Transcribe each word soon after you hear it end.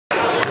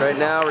Right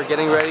now we're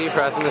getting ready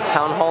for, I think, this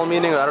town hall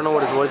meeting. I don't know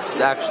what it's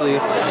actually.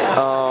 Is it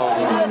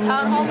a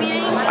town hall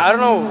meeting? I don't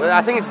know.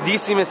 I think it's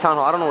DC Miss Town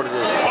Hall. I don't know what it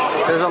is.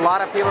 There's a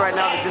lot of people right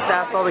now that just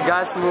asked all the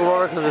guys to move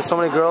over because there's so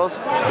many girls.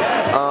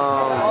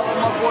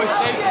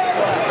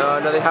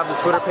 Now they have the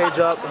Twitter page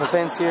up.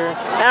 Hussein's here.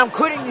 And I'm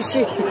quitting this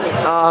shit.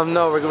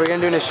 No, we're gonna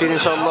do Nasheed,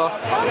 inshallah.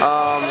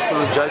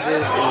 Some of the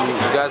judges and you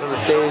guys on the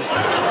stage.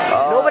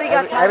 Nobody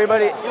got time.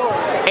 Everybody,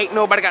 ain't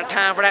nobody got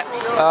time for that.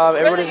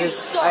 Everybody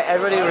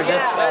was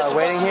just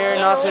waiting here.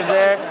 Nasser's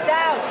there,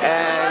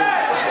 and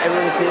just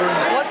everyone's here.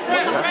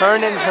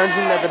 Herndon's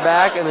at the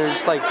back, and they're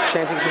just like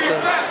chanting some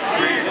stuff.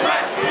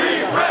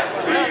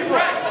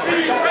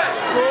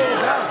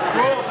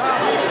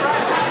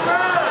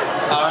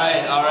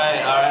 All right.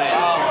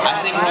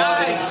 I think we're all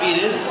getting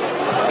seated.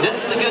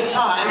 This is a good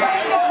time.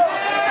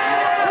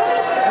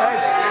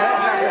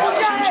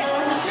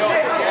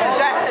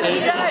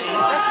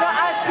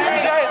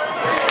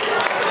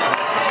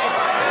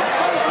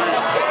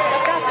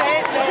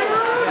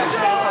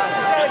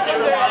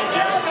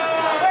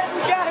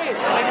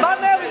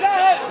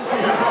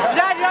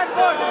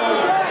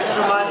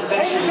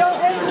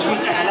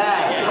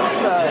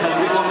 Because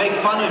we will make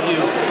fun of you.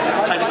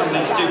 Type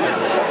something stupid.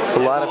 There's a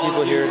lot of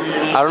people here.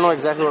 I don't know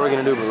exactly what we're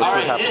gonna do, but let's see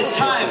what happens. It is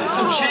time for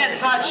some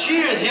chants, not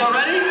cheers. Y'all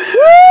ready? Woo!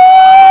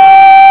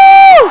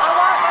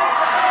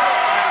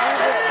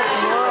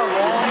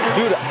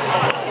 Dude.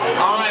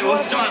 All right, we'll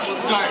start.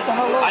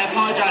 I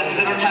apologize because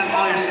I don't have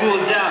all your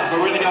schools down,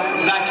 but we're gonna go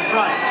from back to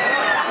front.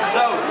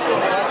 So,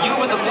 you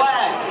with the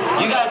flag,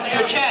 you guys do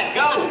your chant.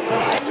 Go.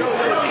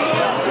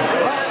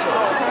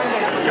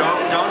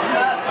 Don't do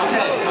that.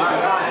 Okay. All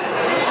right.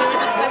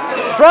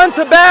 Front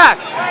to back.